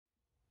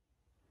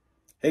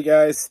Hey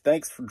guys,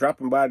 thanks for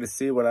dropping by to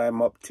see what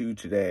I'm up to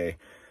today.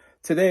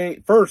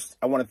 First,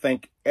 I want to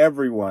thank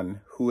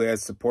everyone who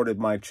has supported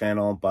my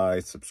channel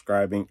by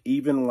subscribing,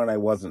 even when I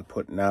wasn't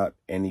putting out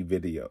any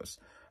videos.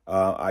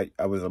 I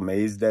was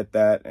amazed at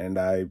that, and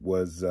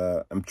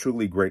I'm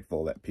truly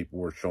grateful that people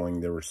were showing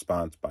their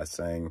response by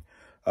saying,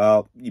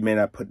 you may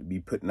not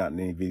be putting out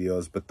any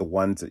videos, but the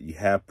ones that you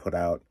have put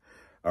out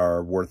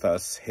are worth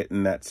us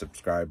hitting that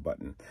subscribe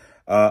button.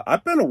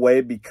 I've been away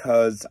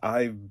because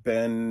I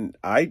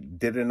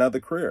did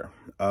another career.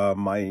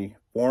 My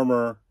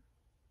former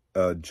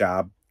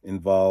job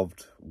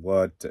involved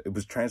it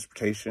was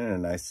transportation,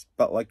 and I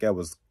felt like I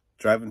was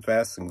driving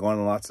fast and going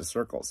in lots of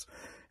circles,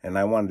 and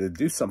I wanted to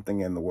do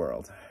something in the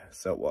world.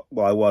 So,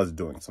 well, I was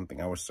doing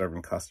something. I was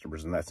serving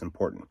customers, and that's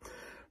important.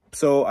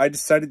 So I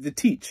decided to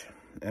teach,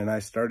 and I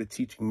started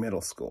teaching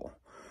middle school.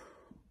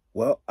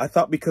 Well, I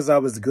thought because I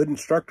was a good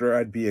instructor,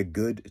 I'd be a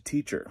good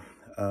teacher.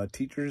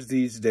 Teachers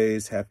these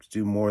days have to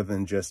do more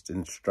than just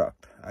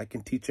instruct. I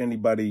can teach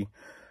anybody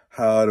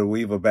how to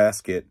weave a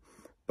basket,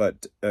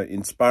 but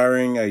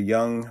inspiring a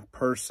young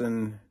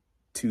person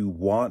to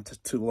want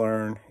to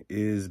learn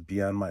is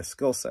beyond my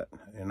skill set,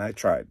 and I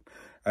tried.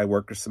 I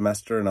worked a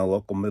semester in a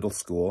local middle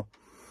school.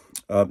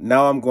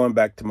 Now I'm going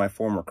back to my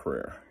former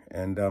career,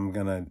 and I'm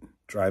going to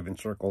drive in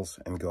circles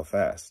and go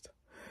fast.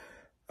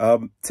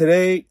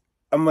 Today,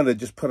 I'm going to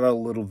just put out a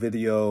little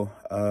video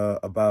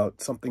about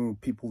something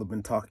people have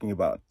been talking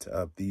about,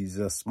 these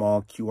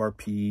small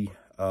QRP,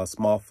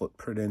 small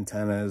footprint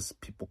antennas.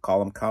 People call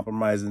them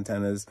compromise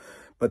antennas,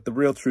 but the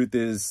real truth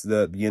is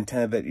the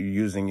antenna that you're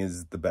using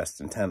is the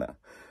best antenna,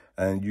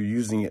 and you're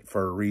using it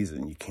for a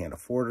reason. You can't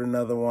afford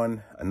another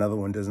one. Another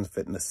one doesn't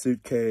fit in a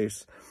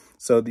suitcase.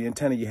 So the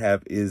antenna you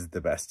have is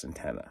the best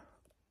antenna.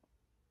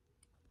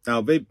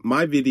 Now,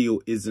 my video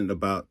isn't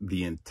about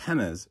the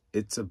antennas.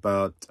 It's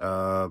about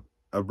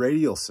a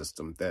radial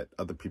system that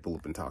other people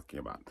have been talking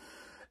about.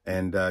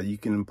 And you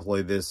can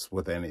employ this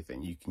with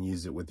anything. You can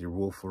use it with your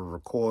woofer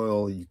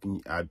recoil.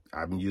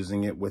 I'm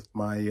using it with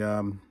my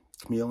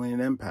Chameleon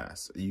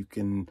M-Pass. You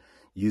can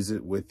use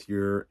it with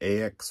your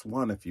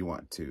AX1 if you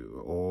want to,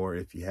 or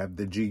if you have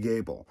the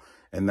G-Gable.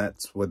 And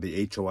that's what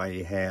the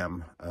HOIA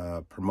ham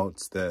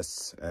promotes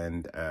this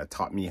and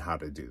taught me how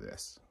to do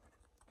this.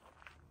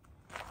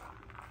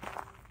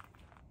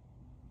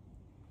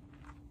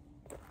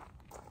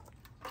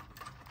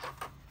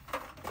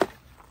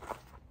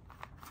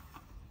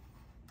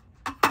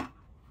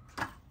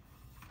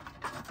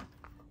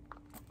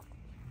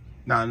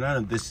 Now, none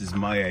of this is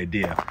my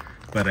idea,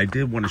 but I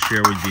did want to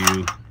share with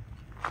you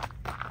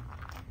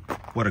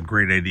what a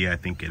great idea I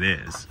think it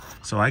is.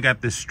 So I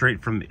got this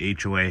straight from the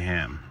HOA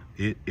ham.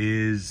 It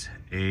is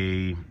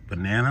a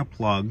banana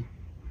plug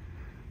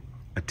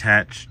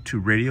attached to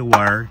radial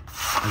wire.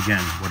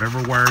 Again,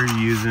 whatever wire you're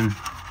using,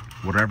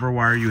 whatever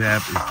wire you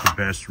have is the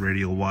best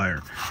radial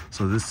wire.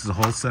 So this is a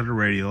whole set of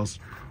radials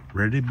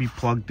ready to be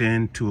plugged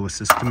into a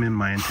system in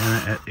my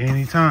antenna at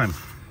any time.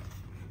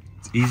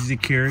 It's easy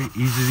to carry,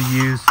 easy to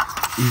use,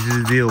 easy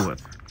to deal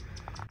with.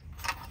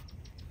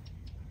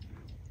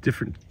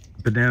 Different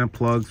banana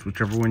plugs,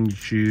 whichever one you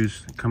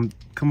choose, come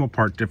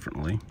apart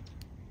differently.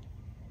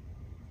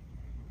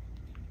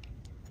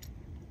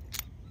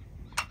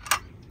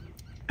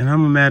 And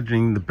I'm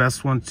imagining the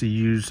best ones to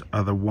use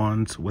are the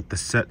ones with the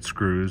set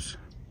screws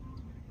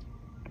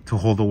to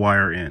hold the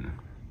wire in.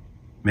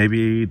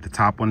 Maybe the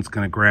top one's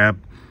going to grab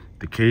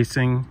the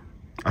casing,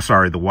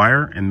 the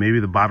wire, and maybe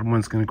the bottom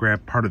one's going to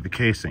grab part of the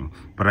casing,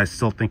 but I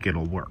still think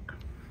it'll work.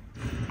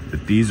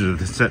 But these are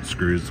the set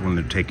screws when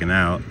they're taken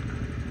out,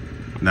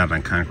 not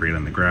on concrete,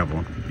 on the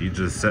gravel. These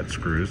are the set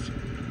screws.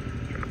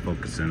 Try to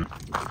focus in.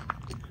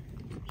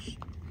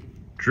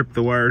 Strip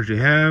the wires you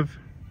have.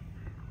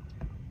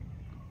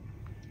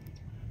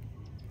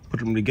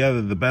 Put them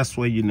together the best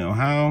way you know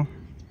how,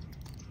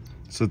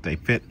 so that they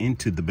fit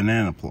into the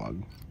banana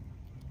plug.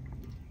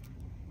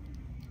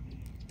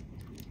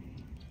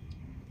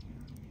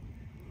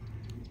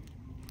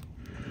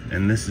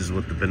 And this is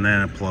what the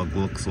banana plug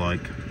looks like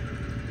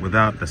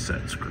without the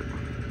set screw.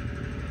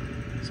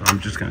 So I'm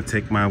just going to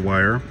take my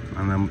wire,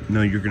 and I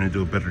know you're going to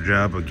do a better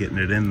job of getting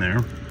it in there.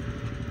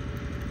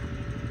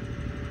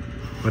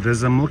 But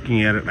as I'm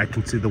looking at it, I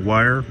can see the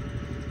wire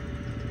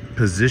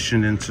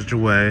positioned in such a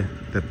way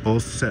that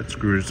both set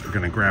screws are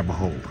going to grab a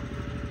hold.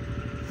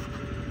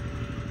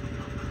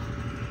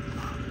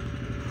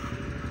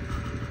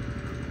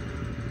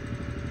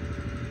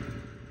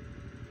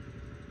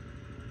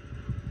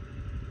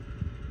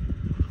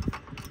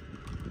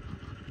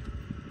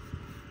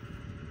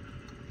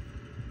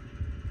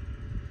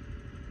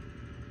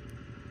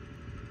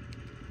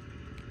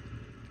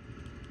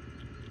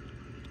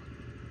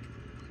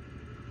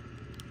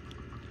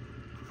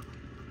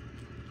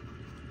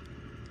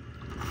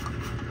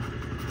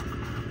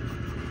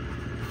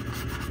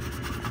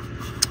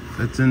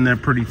 That's in there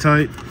pretty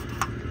tight.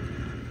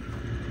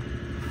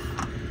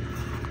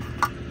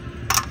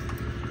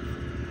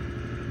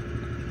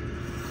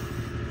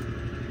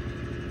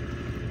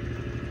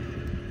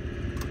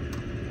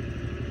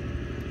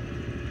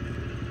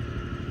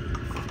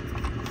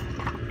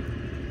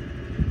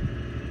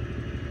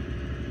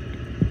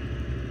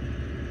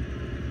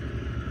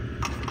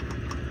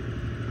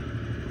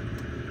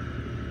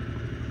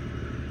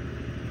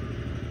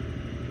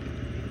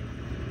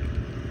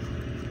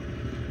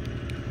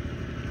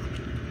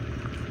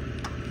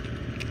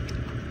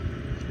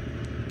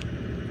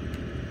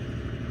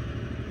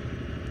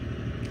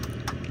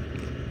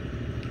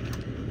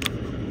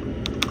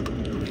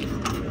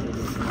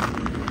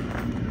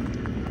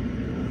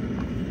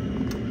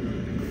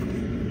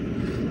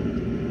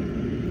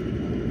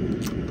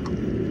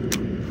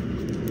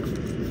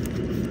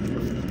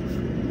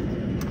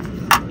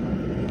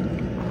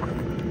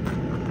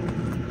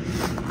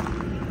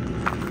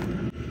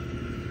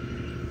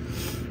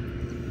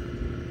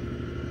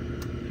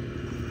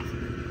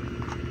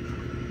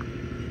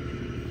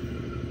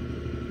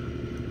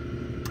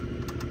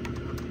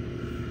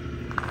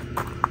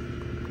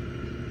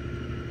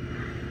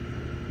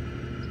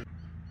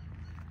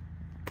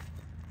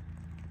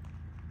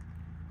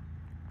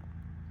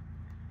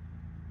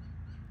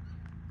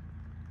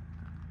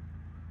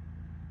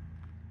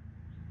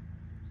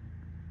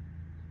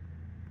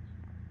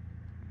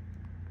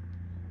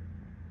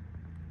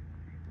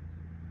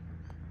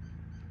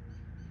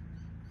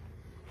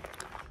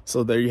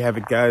 So there you have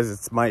it, guys.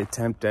 It's my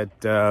attempt at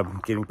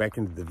getting back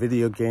into the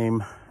video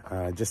game.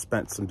 I just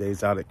spent some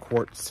days out at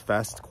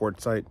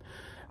Quartzsite,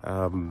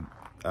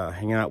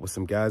 hanging out with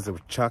some guys. There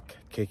was Chuck,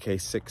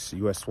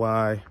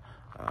 KK6USY,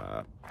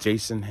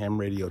 Jason, Ham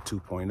Radio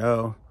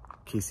 2.0,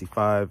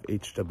 KC5,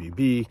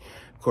 HWB.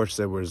 Of course,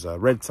 there was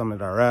Red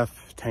Summit RF,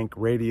 Tank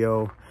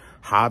Radio,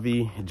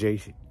 Javi,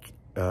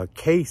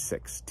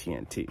 K6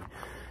 TNT.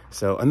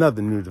 So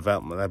another new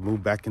development. I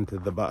moved back into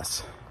the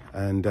bus,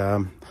 and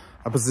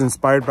I was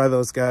inspired by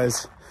those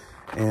guys,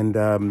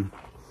 and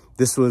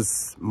this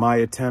was my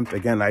attempt.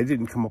 Again, I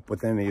didn't come up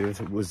with any of this.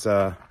 It was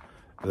the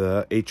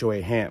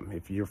HOA Ham.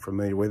 If you're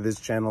familiar with this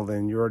channel,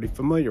 then you're already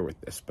familiar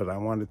with this, but I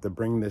wanted to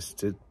bring this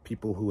to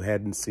people who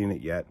hadn't seen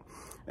it yet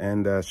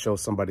and show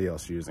somebody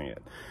else using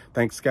it.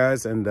 Thanks,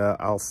 guys, and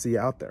I'll see you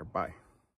out there. Bye.